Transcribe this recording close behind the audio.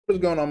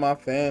What's going on, my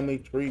family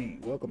tree?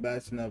 Welcome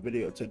back to another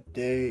video.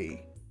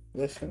 Today,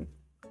 listen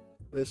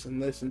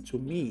to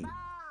me.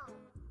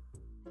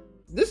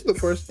 This is the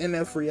first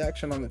NF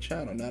reaction on the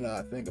channel, now that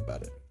I think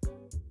about it.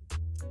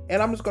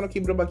 And I'm just gonna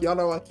keep it a buck. Y'all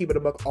know I keep it a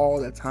buck all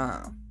the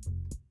time.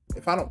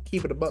 If I don't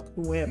keep it a buck,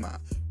 who am I?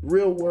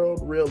 Real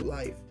world, real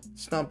life.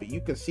 Stumpy. You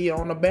can see it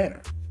on the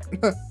banner.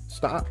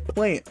 Stop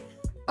playing.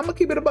 I'm gonna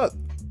keep it a buck.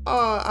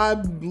 I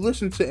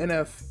listened to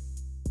NF.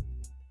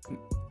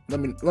 Let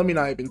me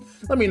not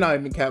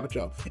even cap it,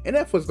 y'all.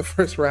 NF was the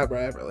first rapper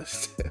I ever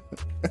listened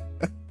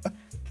to.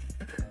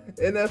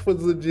 NF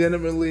was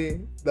legitimately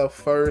the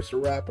first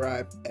rapper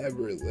I've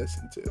ever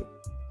listened to.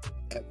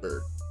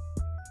 Ever.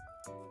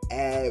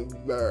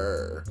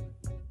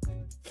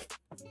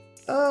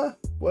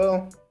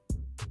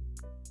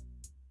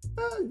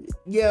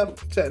 Yeah,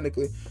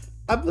 technically.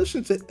 I've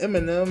listened to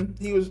Eminem.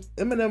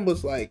 Eminem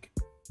was like,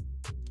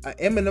 an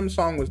Eminem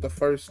song was the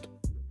first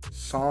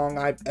song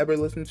I've ever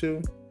listened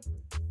to.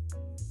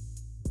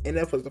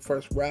 NF was the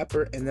first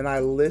rapper, and then I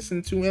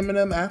listened to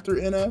Eminem after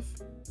NF.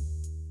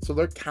 So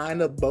they're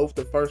kind of both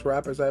the first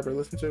rappers I ever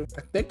listened to.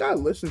 I think I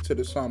listened to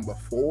the song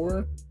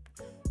before,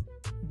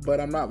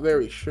 but I'm not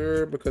very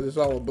sure because it's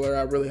all a blur.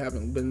 I really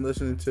haven't been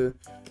listening to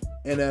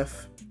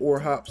NF or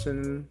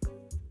Hopsin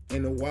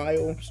in a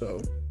while, so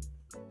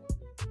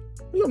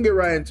we're gonna get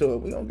right into it.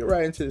 We're gonna get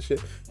right into this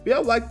shit. If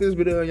y'all like this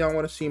video and y'all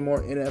want to see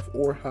more NF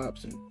or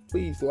Hopsin,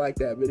 please like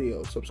that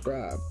video,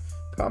 subscribe,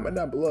 comment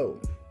down below.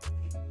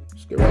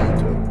 Let's get right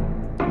into it.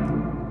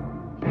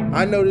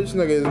 I know this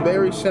nigga is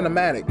very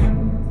cinematic.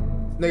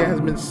 This nigga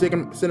has been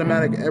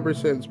cinematic ever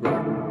since, bro.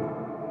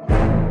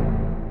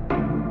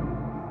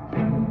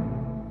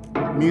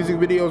 Music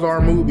videos are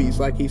movies,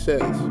 like he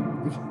says.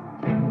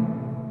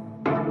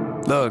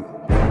 Look,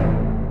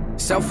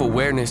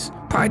 self-awareness,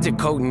 pride's a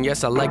coat, and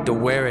yes, I like to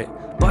wear it.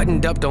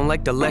 Buttoned up, don't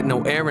like to let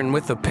no air in,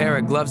 with a pair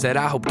of gloves that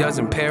I hope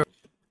doesn't pair.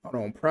 Hold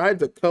on,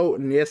 pride's a coat,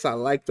 and yes, I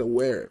like to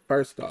wear it.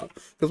 First off,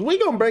 because we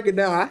gonna break it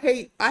down.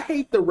 I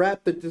hate the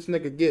rap that this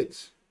nigga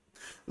gets.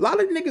 A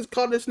lot of niggas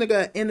call this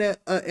nigga an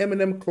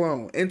Eminem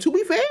clone, and to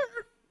be fair,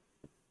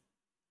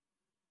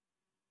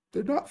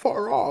 they're not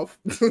far off.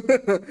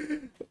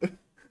 They're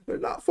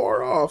not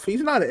far off.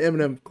 He's not an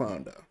Eminem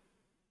clone, though.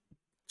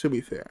 To be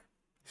fair,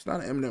 he's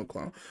not an Eminem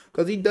clone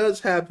because he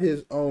does have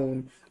his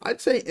own. I'd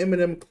say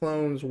Eminem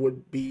clones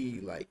would be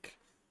like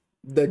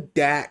the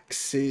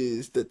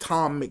Daxes, the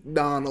Tom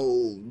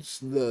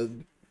McDonalds,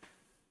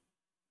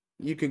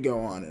 you could go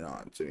on and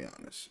on, to be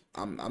honest.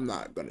 I'm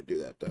not gonna do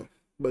that though.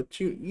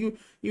 But you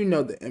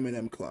know the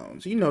Eminem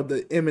clones. You know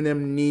the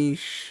Eminem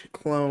niche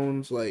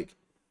clones. Like,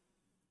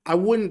 I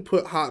wouldn't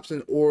put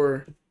Hopsin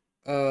or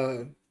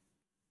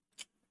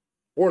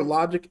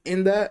Logic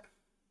in that.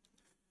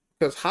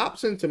 Because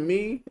Hopsin, to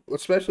me,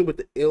 especially with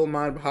the Ill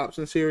Mind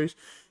Hopsin series,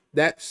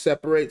 that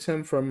separates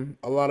him from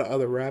a lot of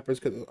other rappers.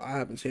 Because I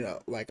haven't seen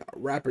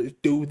rappers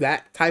do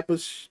that type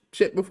of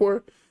shit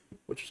before,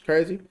 which is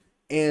crazy.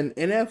 And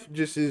NF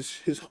just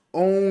is his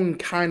own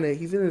kind of.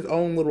 He's in his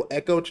own little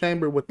echo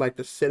chamber with like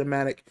the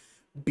cinematic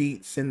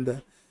beats and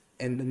the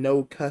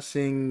no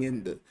cussing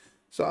and the.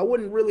 So I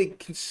wouldn't really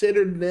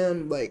consider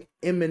them like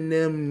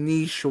Eminem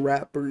niche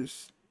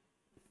rappers,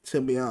 to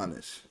be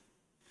honest.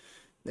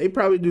 They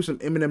probably do some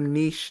Eminem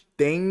niche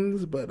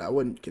things, but I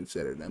wouldn't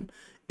consider them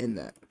in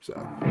that. So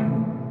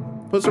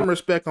put some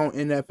respect on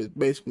NF is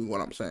basically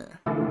what I'm saying.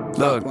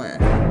 Look,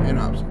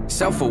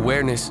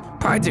 self-awareness,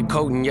 pride's a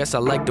coat, and yes, I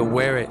like to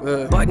wear it.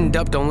 Buttoned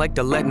up, don't like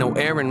to let no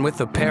air in, with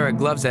a pair of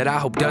gloves that I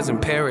hope doesn't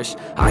perish.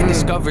 I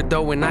discovered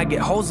though when I get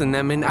holes in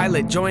them, and I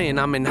let joy in,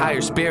 I'm in higher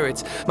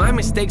spirits. My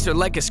mistakes are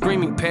like a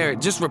screaming parrot,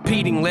 just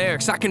repeating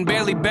lyrics. I can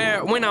barely bear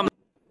it when I'm.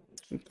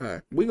 Okay,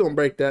 we gonna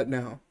break that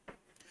now.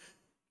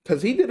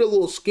 Cause he did a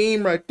little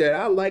scheme right there.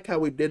 I like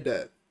how he did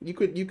that. You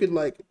could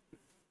like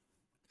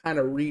kind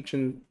of reach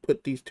and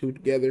put these two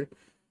together.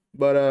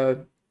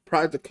 But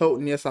pride's a coat,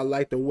 and yes, I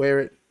like to wear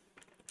it.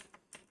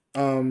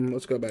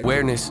 Let's go back.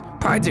 Awareness,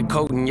 pride's a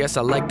coat, and yes,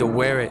 I like to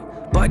wear it.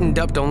 Buttoned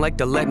up, don't like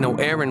to let no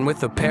air in,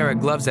 with a pair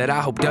of gloves that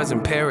I hope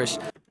doesn't perish.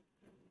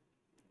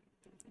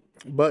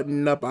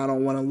 Buttoned up, I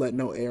don't want to let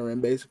no air in.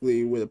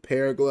 Basically, with a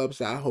pair of gloves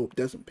that I hope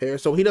doesn't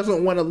perish. So he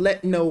doesn't want to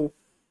let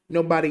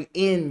nobody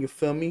in. You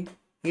feel me?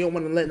 He don't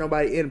want to let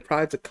nobody in.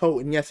 Pride's a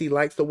coat, and yes, he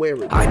likes to wear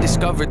it. I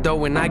discovered though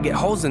when I get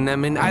holes in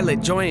them, and I let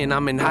joy in,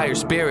 I'm in higher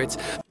spirits.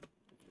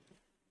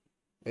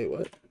 Wait,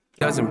 what?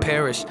 Doesn't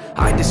perish.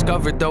 I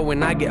discovered though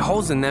when I get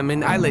holes in them,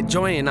 and I let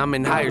joy in, I'm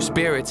in higher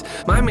spirits.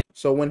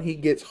 So when he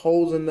gets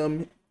holes in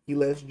them, he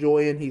lets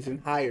joy in, he's in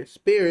higher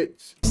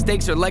spirits.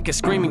 Mistakes are like a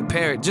screaming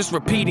parrot, just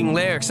repeating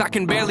lyrics. I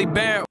can barely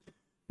bear.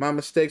 My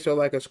mistakes are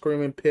like a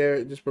screaming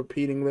parrot, just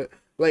repeating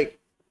like,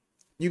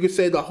 you could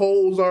say the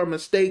holes are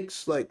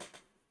mistakes, like.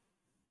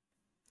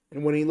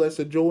 And when he lets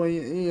the joy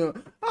in, you know,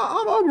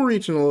 I'm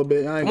reaching a little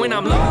bit. When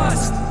I'm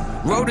lost,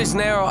 Road is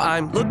narrow,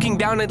 I'm looking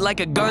down it like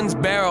a gun's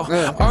barrel.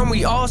 Aren't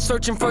we all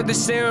searching for the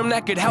serum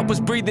that could help us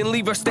breathe and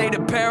leave our state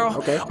of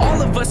peril?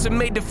 All of us have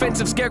made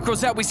defensive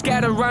scarecrows that we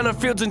scatter around our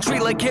fields and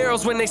treat like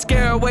heroes when they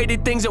scare away the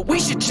things that we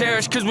should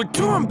cherish. Cause we're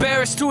too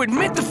embarrassed to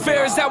admit the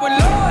fear is that we're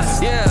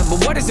lost. Yeah,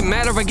 but what does it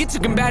matter? I get too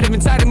combative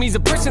inside of me. Is a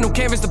personal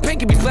canvas. The pain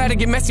can be flat. I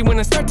get messy when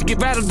I start to get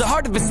rattled. The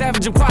heart of a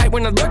savage and quiet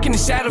when I lurk in the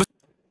shadows.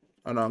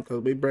 Hold on,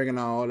 cause we breaking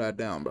all that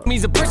down, bro.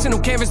 Me's a personal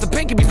canvas. The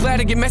pain can be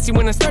flat. I get messy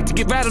when I start to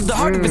get rattled. The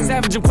heart of a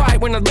savage and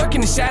quiet when I lurk in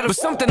the shadows.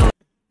 Something on.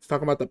 It's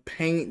talking about the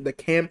paint, the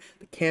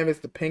canvas,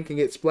 the paint can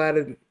get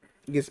splattered.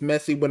 It gets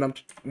messy when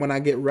I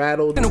get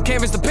rattled. No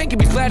canvas, the paint can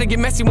be flat. I get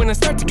messy when I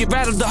start to get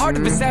rattled. The heart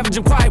of a savage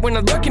and quiet when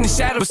I lurk in the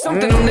shadows.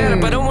 Something on that,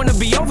 but I don't wanna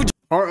be over.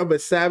 Heart of a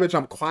savage,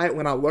 I'm quiet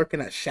when I lurk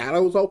in the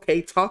shadows.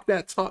 Okay, talk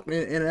that talk,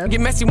 man.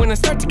 Get messy when I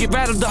start to get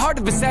rattled. The heart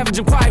of a savage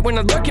and quiet when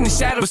I lurk in the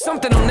shadows. But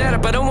something on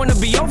that, but I don't wanna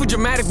be over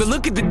dramatic. But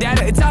look at the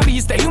data, it's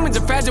obvious that humans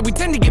are fragile. We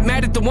tend to get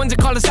mad at the ones that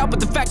call us out, but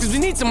the fact is we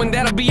need someone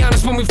that'll be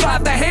honest when we fly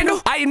off that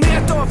handle. I admit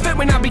I throw a fit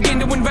when I begin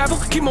to unravel.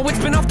 Keep my wits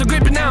spin off the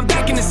grid, but now I'm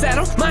back in the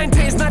saddle. My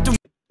intent is not to.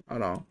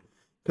 Hold on.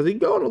 Cause he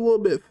going a little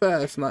bit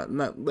fast,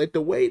 not like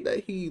the way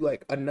that he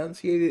like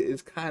enunciated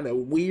is kind of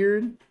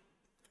weird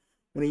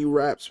when he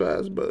raps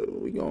fast, but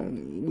we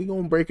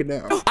gonna break it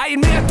down. I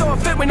admit I throw a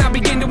fit when I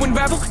begin to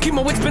unravel. Keep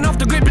my wits spin off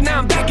the grid, but now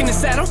I'm back in the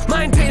saddle.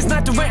 My intent is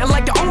not to rant, I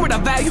like to own what I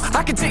value.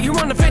 I can take you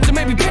on the fence and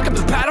maybe pick up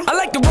the paddle. I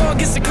like to roll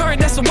against the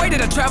current, that's the way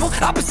that I travel.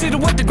 Opposite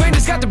of what the grain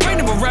has got the brain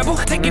of a rebel.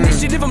 Take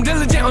initiative, I'm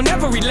diligent on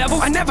every level.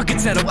 I never can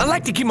settle, I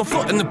like to keep my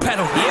foot on the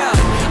pedal. Yeah,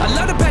 I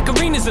love to pack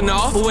arenas and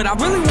all, but what I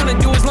really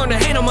wanna do is learn to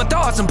handle my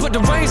thoughts and put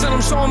the reins on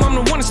them, show them I'm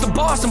the one that's the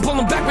boss. And pull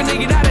them back when they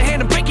get out of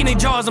hand and breaking their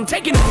jaws. I'm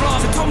taking the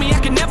flaws, they told me I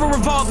can never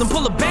revolve, then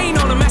pull a Bane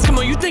on them.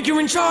 Eskimo, you think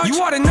you're in charge?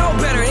 You ought to know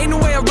better, ain't no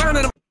way around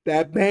it.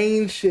 That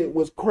Bane shit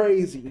was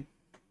crazy.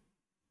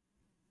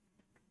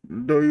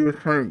 Do you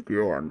think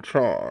you're in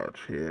charge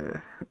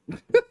here?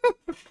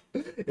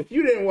 If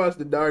you didn't watch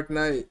The Dark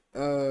Knight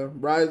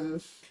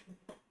Rises,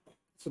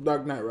 it's The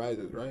Dark Knight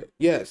Rises, right?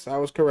 Yes, I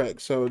was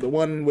correct. So the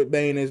one with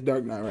Bane is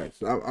Dark Knight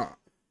Rises.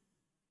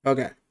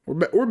 Okay,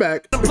 we're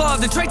back.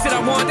 Applaud the traits that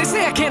I want. They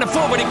say I can't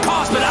afford what it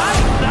costs, but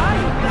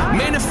I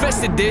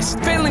manifested this.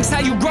 Failing's how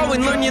you grow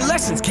and learn your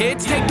lessons,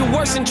 kids. Take the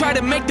worst and try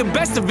to make the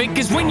best of it,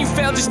 cause when you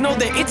fail, just know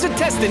that it's a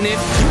test. And if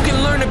you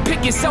can learn to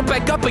pick yourself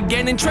back up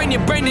again and train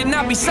your brain to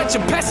not be such a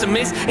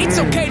pessimist, it's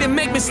okay to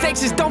make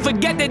mistakes, just don't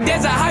forget that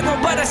there's a high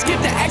road, but I skip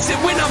the exit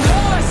when I'm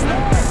lost.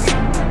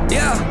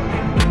 Yeah,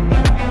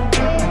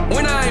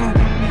 when I'm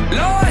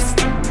lost.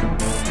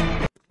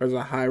 There's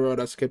a high road,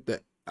 I skipped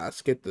the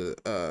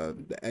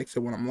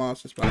exit when I'm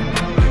lost. It's fine.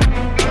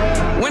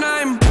 When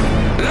I'm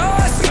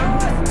lost.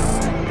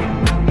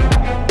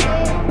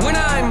 When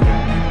I'm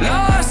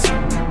lost.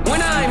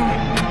 When I'm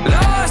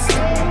lost.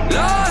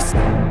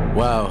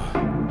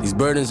 Wow, these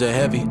burdens are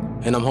heavy,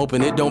 and I'm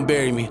hoping it don't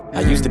bury me.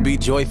 I used to be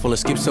joyful and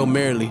skip so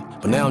merrily,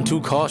 but now I'm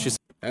too cautious.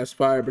 That's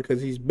fire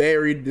because he's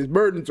buried. His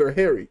burdens are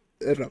hairy.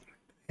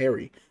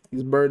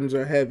 These burdens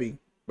are heavy.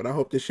 But I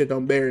hope this shit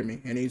don't bury me,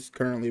 and he's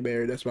currently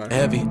buried. That's why.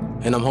 Heavy,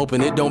 and I'm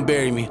hoping it don't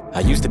bury me.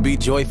 I used to be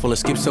joyful and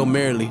skip so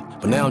merrily,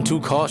 but now I'm too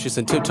cautious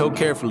and tiptoe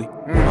carefully.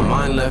 My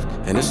mind left,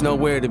 and it's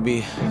nowhere to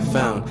be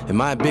found. Am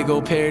I a big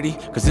old parody?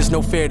 Cause it's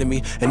no fair to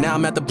me. And now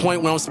I'm at the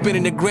point where I'm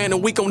spending a grand a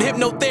week on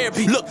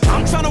hypnotherapy. Look,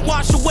 I'm trying to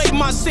wash away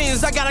my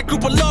sins. I got a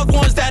group of loved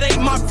ones that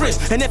ain't my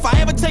friends. And if I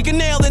ever take a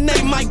nail, then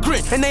they might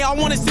grin. And they all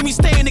wanna see me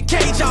stay in the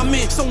cage I'm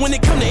in. So when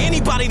it come to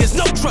anybody, there's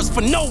no trust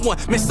for no one.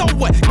 Man, so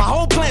what? My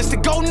whole plan's to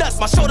go nuts.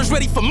 My shoulder's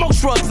ready for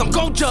most shrugs. I'm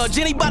gon' judge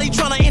anybody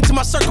trying to enter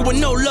my circle with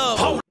no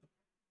love.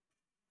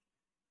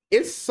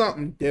 It's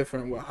something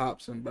different with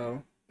Hopsin,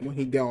 bro. When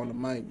he go on the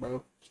mic,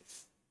 bro.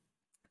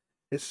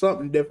 It's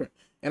something different.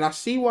 And I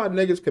see why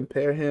niggas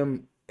compare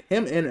him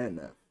and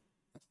NF.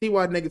 I see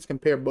why niggas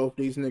compare both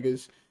these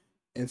niggas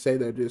and say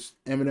they're just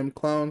Eminem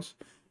clones.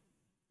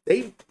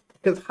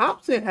 Because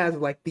Hopsin has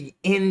like the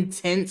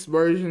intense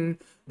version,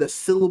 the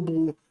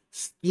syllable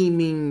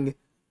scheming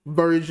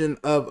version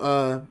of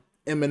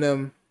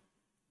Eminem.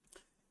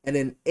 And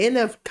then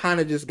NF kind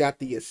of just got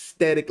the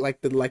aesthetic,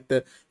 like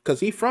the, cause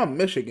he from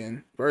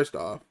Michigan, first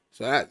off,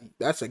 so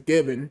that's a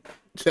given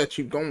that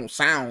you gonna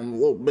sound a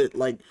little bit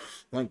like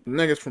the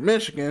niggas from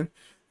Michigan,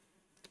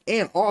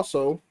 and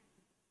also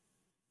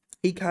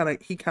he kind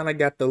of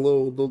got the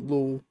little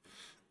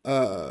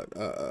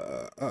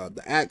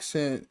the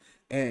accent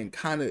and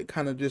kind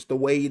of just the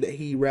way that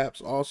he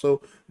raps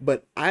also.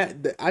 But I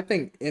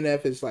think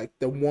NF is like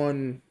the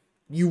one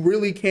you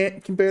really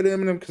can't compare to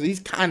Eminem because he's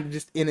kind of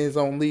just in his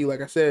own league.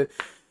 Like I said,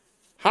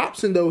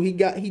 Hopsin though, he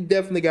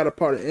definitely got a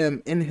part of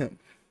M in him.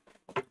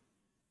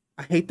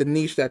 I hate the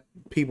niche that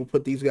people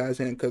put these guys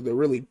in because they're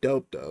really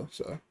dope though.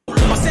 So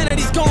my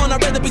sanity's gone.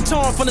 I'd rather be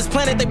torn from this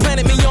planet they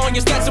planted me on.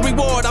 Your stats a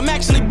reward. I'm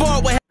actually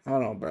bored with.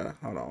 Hold on, bro.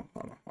 Hold on.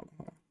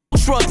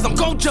 Shrugs. I'm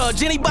gon'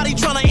 judge anybody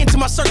trying to enter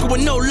my circle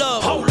with no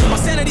love. My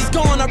sanity's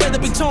gone. I'd rather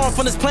be torn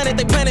from this planet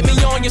they planted me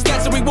on. Your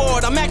stats a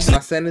reward. I'm actually. My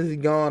sanity's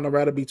gone. I'd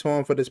rather be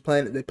torn for this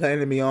planet they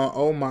planted me on.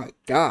 Oh my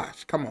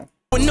gosh, come on.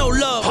 With no no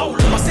love.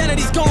 My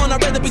sanity's gone,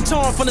 I'd rather be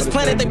torn from this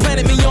planet they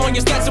planted me on.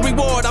 Your stats a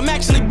reward. I'm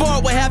actually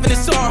bored with having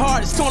this sore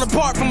heart. It's torn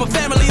apart from a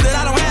family that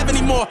I don't have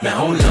anymore. Man,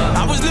 hold up.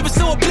 I was living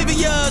so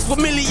oblivious with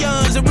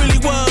millions. It really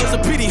was a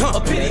pity, huh?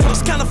 A pity.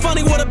 It's kind of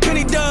funny what a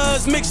penny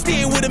does, mixed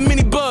in with a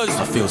mini buzz.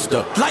 I feel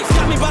stuck. Life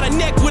got me by the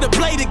neck with a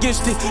blade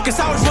against it. Cause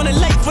I was running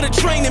late for the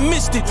train and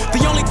missed it.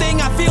 The only thing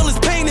I feel is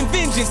pain and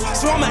vengeance.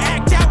 So I'ma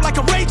act out like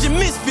a raging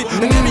misfit.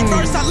 And every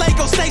verse I lay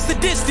gon' stay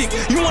sadistic.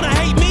 You wanna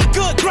hate me?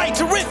 Good, great,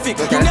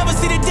 terrific. You'll never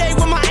see the day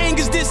when my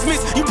anger's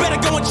dismissed. You better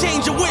go and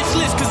change your wish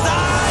list. Cause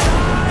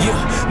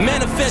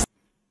manifest.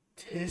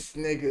 This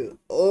nigga.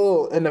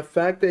 Oh, and the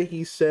fact that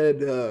he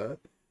said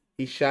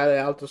he shouted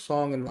out the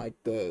song and like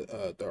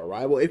the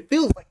arrival, it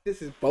feels like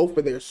this is both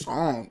of their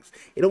songs.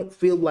 It don't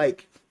feel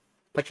like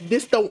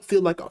this don't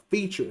feel like a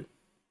feature.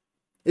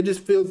 It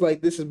just feels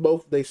like this is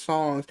both their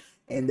songs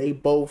and they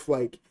both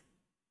like,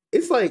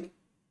 it's like,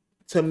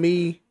 to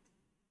me,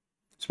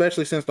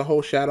 especially since the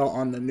whole shout out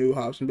on the new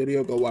Hopsin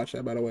video, go watch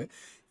that by the way.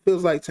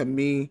 Feels like to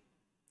me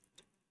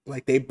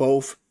like they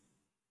both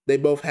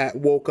had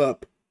woke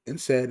up and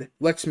said,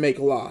 let's make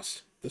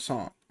Lost the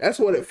song. That's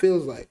what it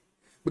feels like.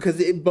 Because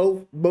it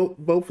both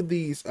of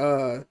these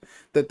the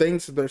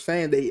things that they're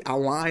saying, they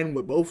align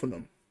with both of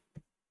them.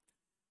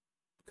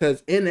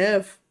 Because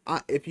NF,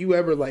 if you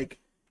ever like,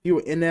 you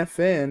an NF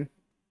fan,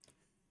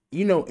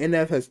 you know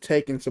NF has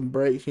taken some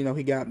breaks. You know,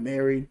 he got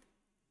married.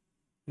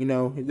 You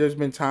know, there's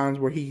been times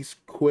where he's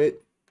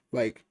quit,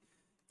 like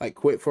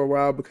quit for a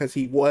while because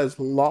he was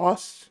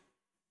lost.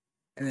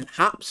 And then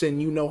Hopsin,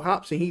 you know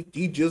Hopsin,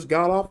 he just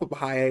got off of a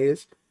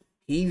hiatus.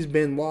 He's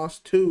been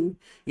lost too.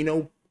 You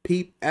know,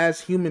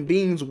 as human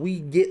beings, we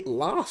get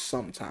lost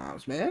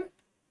sometimes, man.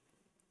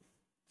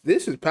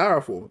 This is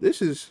powerful.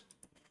 This is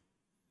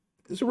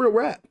a real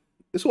rap.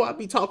 This is what I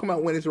be talking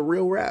about when it's a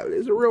real rap.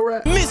 It's a real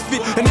rap.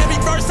 Misfit, and every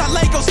verse I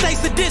lay gon' stay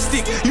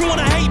sadistic. You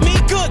wanna hate me?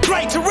 Good,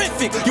 great,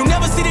 terrific. You'll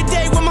never see the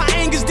day when my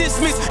anger's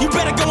dismissed. You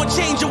better go and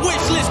change your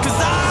wish list, cause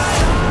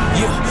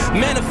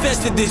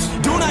manifested this.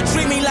 Do not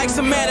treat me like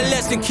some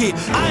adolescent kid.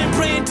 I am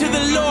praying to the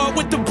Lord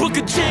with the book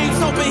of James,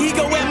 hoping he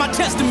go at my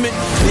testament.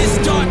 This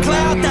dark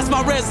cloud, that's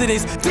my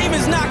residence.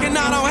 Demons knocking,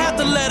 I don't have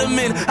to let them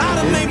in. I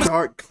done made my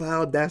dark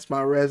cloud, that's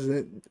my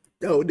resident.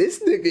 Yo, this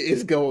nigga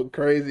is going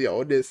crazy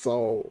on this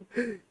song.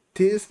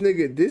 This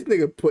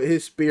nigga put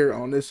his spirit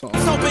on this song.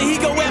 Hoping he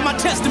go at my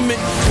testament.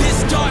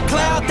 This dark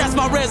cloud, that's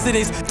my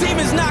residence.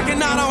 Demons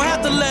knocking, I don't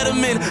have to let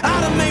them in.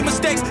 I done made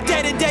mistakes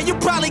day to day, you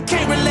probably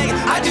can't relate.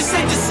 I just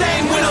ain't the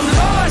same when I'm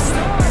lost.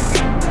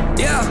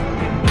 Yeah.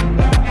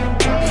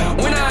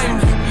 When I'm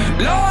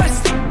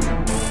lost.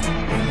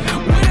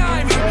 When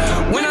I'm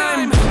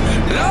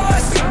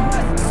lost.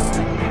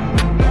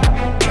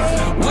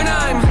 When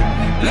I'm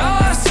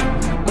lost.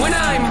 When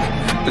I'm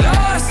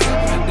lost.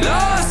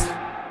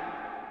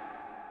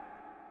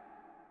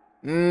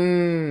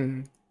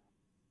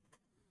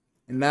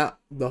 And now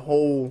the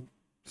whole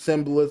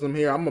symbolism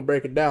here, I'm gonna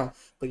break it down.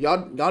 But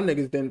y'all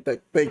niggas didn't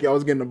think y'all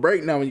was getting a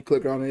break now when you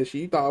click on this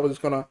shit. You thought I was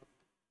just gonna,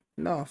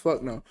 no,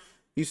 fuck no.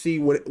 You see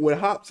what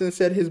Hopsin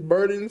said, his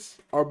burdens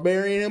are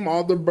burying him.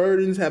 All the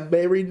burdens have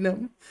buried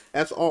them.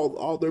 That's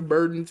all their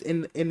burdens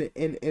in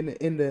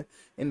the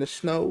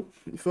snow.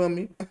 You feel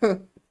me?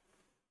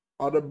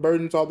 All the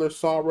burdens, all their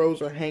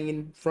sorrows are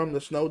hanging from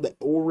the snow. The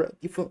aura,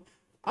 you feel?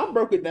 I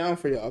broke it down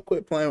for y'all.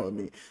 Quit playing with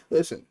me.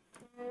 Listen,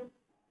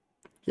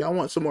 y'all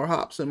want some more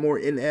Hopsin, more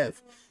NF?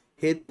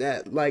 Hit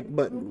that like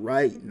button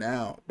right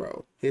now,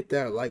 bro. Hit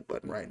that like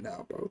button right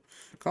now, bro.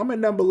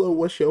 Comment down below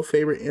what's your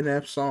favorite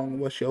NF song.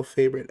 What's your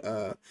favorite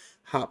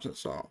Hopsin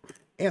song?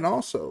 And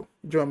also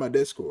join my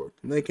Discord.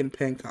 Link in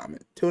pinned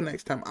comment. Till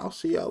next time, I'll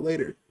see y'all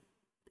later.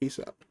 Peace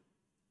out.